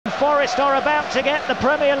Forest are about to get the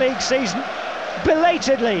Premier League season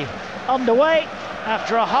belatedly underway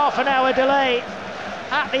after a half-an-hour delay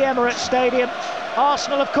at the Emirates Stadium.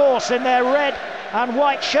 Arsenal, of course, in their red and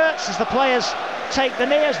white shirts as the players take the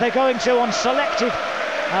knee, as they're going to on selected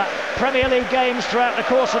Premier League games throughout the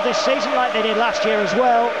course of this season, like they did last year as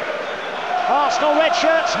well. Arsenal red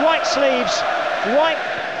shirts, white sleeves, white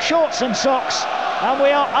shorts and socks, and we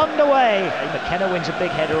are underway. McKenna wins a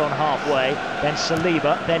big header on halfway, then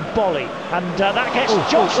Saliba, then Bolly, and that gets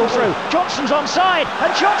Johnson through. Johnson's onside,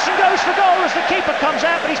 and Johnson goes for goal as the keeper comes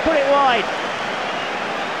out, but he's put it wide.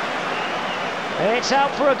 It's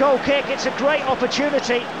out for a goal kick. It's a great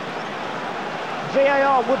opportunity.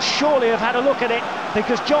 VAR would surely have had a look at it,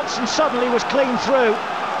 because Johnson suddenly was clean through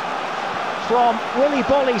from Willy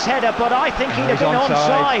Bolly's header, but I think he'd have been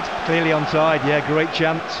onside. Clearly onside, yeah, great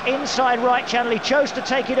chance. Inside right channel, he chose to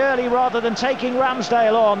take it early rather than taking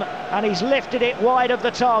Ramsdale on, and he's lifted it wide of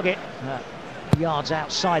the target. Yards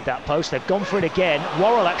outside that post, they've gone for it again.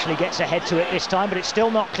 Worrell actually gets ahead to it this time, but it's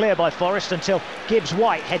still not clear by Forest until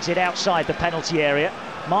Gibbs-White heads it outside the penalty area.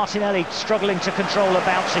 Martinelli struggling to control a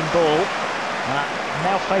bouncing ball.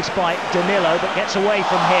 Now faced by Danilo, but gets away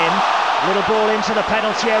from him. Little ball into the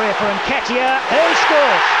penalty area for Nketiah, who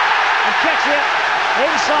scores! Nketiah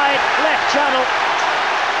inside left channel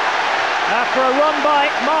after a run by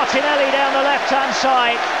Martinelli down the left-hand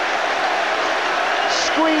side.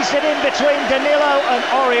 Squeezed it in between Danilo and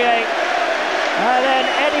Aurier, and then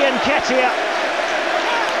Eddie Nketiah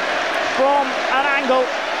from an angle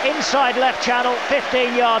inside left channel,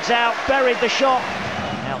 15 yards out, buried the shot.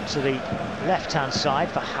 Out to the left-hand side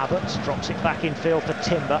for Havertz, drops it back in field for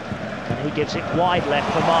Timber, and he gives it wide left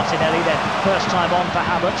for Martinelli, then first time on for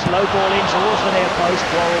Havertz, low ball in towards the near post,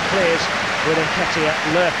 Worrell clears with Nketiah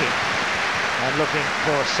lurking and looking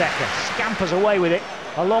for a second. Scampers away with it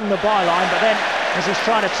along the byline, but then as he's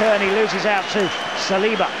trying to turn, he loses out to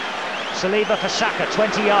Saliba. Saliba for Saka,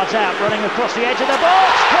 20 yards out, running across the edge of the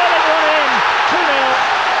box, curling one in, 2-0.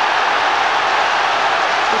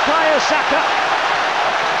 Nketiah and Saka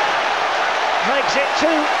makes it 2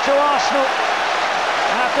 to Arsenal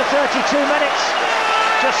after 32 minutes.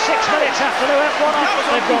 Just 6 minutes after they went 1 up,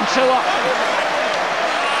 they've gone 2 up.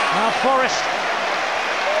 Now Forest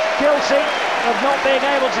guilty of not being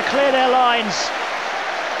able to clear their lines.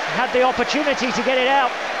 Had the opportunity to get it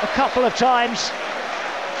out a couple of times,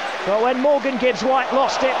 but when Morgan Gibbs-White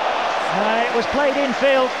lost it, it was played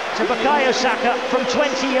infield to Bukayo Saka from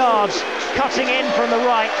 20 yards, cutting in from the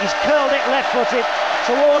right. He's curled it left-footed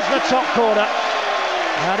towards the top corner,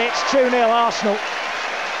 and it's 2-0 Arsenal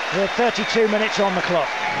with 32 minutes on the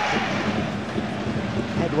clock.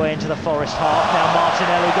 Headway into the Forest half. Now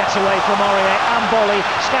Martinelli gets away from Aurier and Bolly,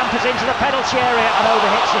 scampers into the penalty area and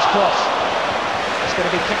overhits this cross. It's going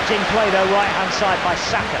to be kept in play though, right-hand side by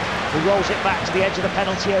Saka, who rolls it back to the edge of the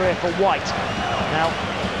penalty area for White. Now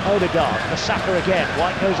Odegaard for Saka again.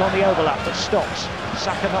 White goes on the overlap but stops.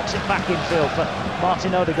 Saka knocks it back infield for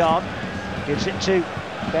Martin Odegaard. Gives it to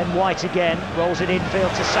Ben White again, rolls it infield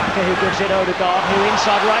to Saka, who gives it Odegaard, who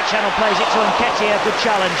inside right channel plays it to Nketiah. Good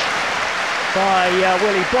challenge by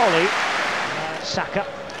Willy Bolly. Saka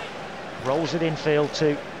rolls it infield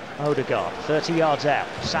to Odegaard, 30 yards out.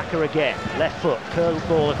 Saka again, left foot, curled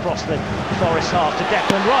ball across the Forest half to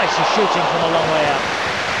Declan Rice, who's shooting from a long way out.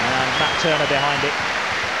 And Matt Turner behind it,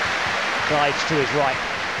 dives to his right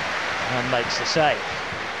and makes the save.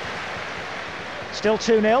 Still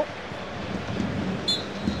 2-0.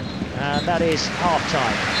 And that is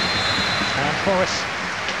half-time. And Forest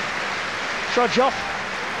trudge off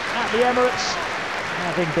at the Emirates,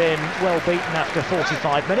 having been well beaten after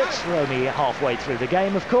 45 minutes. We're only halfway through the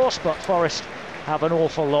game, of course, but Forest have an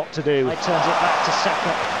awful lot to do. He turns it back to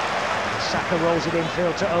Saka. Saka rolls it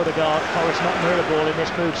infield to Odegaard. Forest not near the ball in this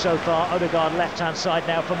move so far. Odegaard left-hand side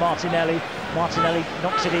now for Martinelli. Martinelli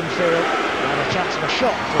knocks it infield, and a chance of a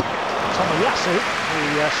shot for Tomiyasu,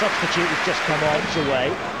 the substitute who's just come on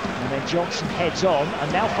away. And then Johnson heads on,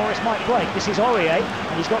 and now Forest might break. This is Aurier,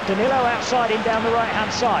 and he's got Danilo outside him down the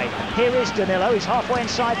right-hand side. Here is Danilo, he's halfway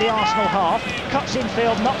inside the Arsenal half, cuts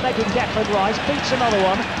infield, nutmegging Declan Rice, beats another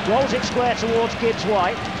one, rolls it square towards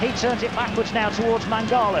Gibbs-White. He turns it backwards now towards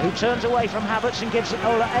Mangala, who turns away from Havertz and gives it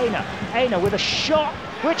Ola Aina. Aina with a shot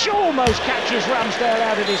which almost catches Ramsdale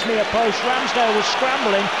out of his near post. Ramsdale was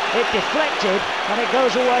scrambling, it deflected, and it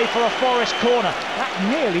goes away for a Forest corner. That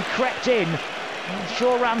nearly crept in. I'm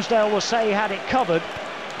sure Ramsdale will say he had it covered,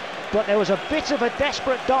 but there was a bit of a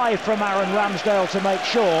desperate dive from Aaron Ramsdale to make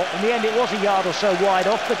sure. In the end, it was a yard or so wide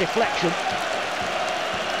off the deflection.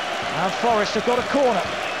 And Forest have got a corner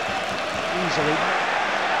easily.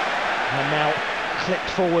 And now clipped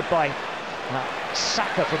forward by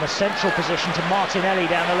Saka from a central position to Martinelli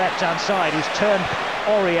down the left-hand side, who's turned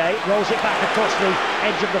Aurier, rolls it back across the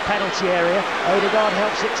edge of the penalty area. Odegaard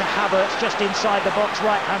helps it to Havertz just inside the box,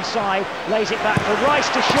 right-hand side, lays it back for Rice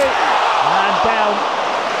to shoot, and down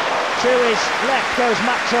to his left goes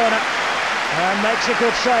Matt Turner, and makes a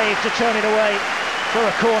good save to turn it away for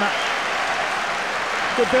a corner.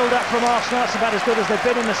 Good build-up from Arsenal, that's about as good as they've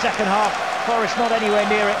been in the second half. Forest not anywhere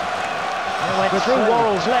near it. It went through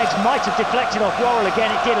Worrell's legs, might have deflected off Worrell again,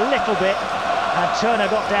 it did a little bit, and Turner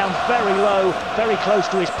got down very low, very close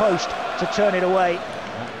to his post to turn it away.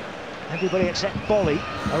 Everybody except Bolly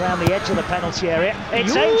around the edge of the penalty area.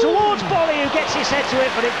 It's aimed towards Bolly, who gets his head to it,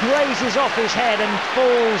 but it grazes off his head and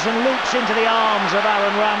falls and loops into the arms of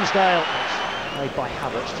Aaron Ramsdale. Played by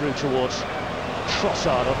Havertz through towards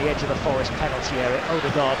Trossard on the edge of the Forest penalty area.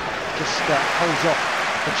 Odegaard just holds off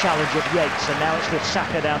the challenge of Yates, and now it's with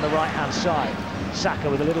Saka down the right-hand side. Saka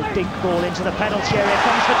with a little dink ball into the penalty area,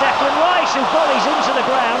 comes for Declan Rice, who volleys into the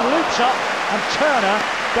ground, loops up, and Turner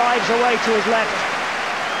dives away to his left.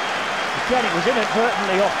 Again, it was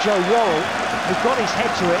inadvertently off Joe Worrell, who got his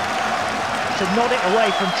head to it to nod it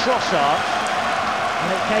away from Trossard, and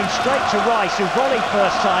it came straight to Rice, who volleyed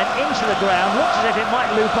first time into the ground, looked as if it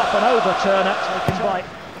might loop up and over Turner, taken by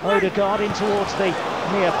Odegaard in towards the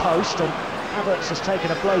near post, and Havertz has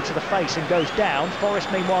taken a blow to the face and goes down.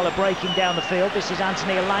 Forest meanwhile are breaking down the field. This is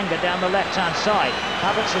Anthony Elanga down the left-hand side.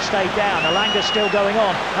 Havertz has stayed down. Elanga's still going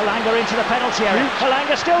on. Elanga into the penalty area.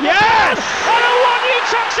 Elanga still gets down. And Awoniyi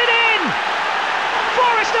tucks it in!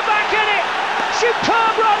 Forest are back in it!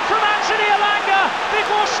 Superb run from Anthony Elanga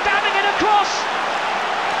before stabbing it across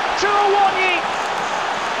to Awoniyi,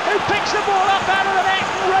 who picks the ball up out of the net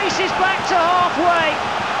and races back to halfway.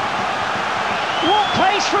 What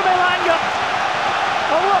pace from Elanga!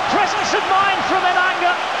 Oh, what presence of mind from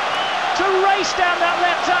Elanga to race down that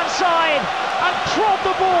left-hand side and prod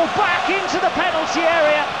the ball back into the penalty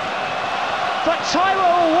area. But Taiwo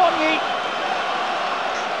Awoniyi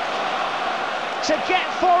to get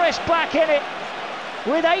Forest back in it.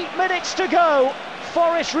 With 8 minutes to go,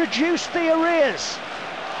 Forest reduced the arrears.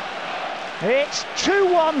 It's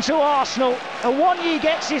 2-1 to Arsenal. Awoniyi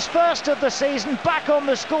gets his first of the season back on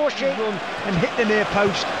the score sheet. And hit the near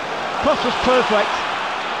post. Cross was perfect,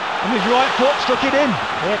 and his right foot stuck it in.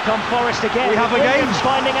 Here come Forest again. We have a game.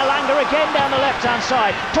 Finding Elanga again down the left-hand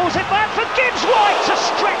side. Pulls it back for Gibbs-White to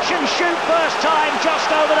stretch and shoot first time just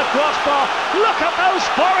over the crossbar. Look at those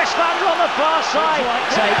Forest fans on the far side.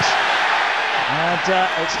 Takes. And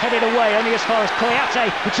it's headed away only as far as Koyate,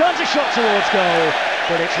 who turns a shot towards goal,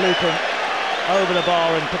 but it's looping over the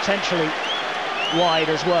bar and potentially wide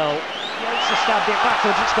as well. Yates has stabbed it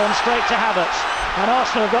backwards, it's gone straight to Havertz. And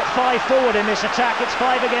Arsenal have got 5 forward in this attack, it's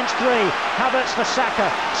 5 against 3. Havertz for Saka.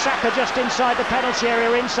 Saka just inside the penalty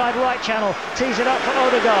area, inside right channel. Tees it up for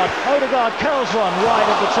Odegaard. Odegaard curls one wide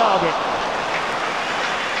of the target.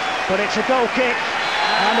 But it's a goal kick,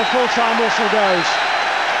 and the full-time whistle goes.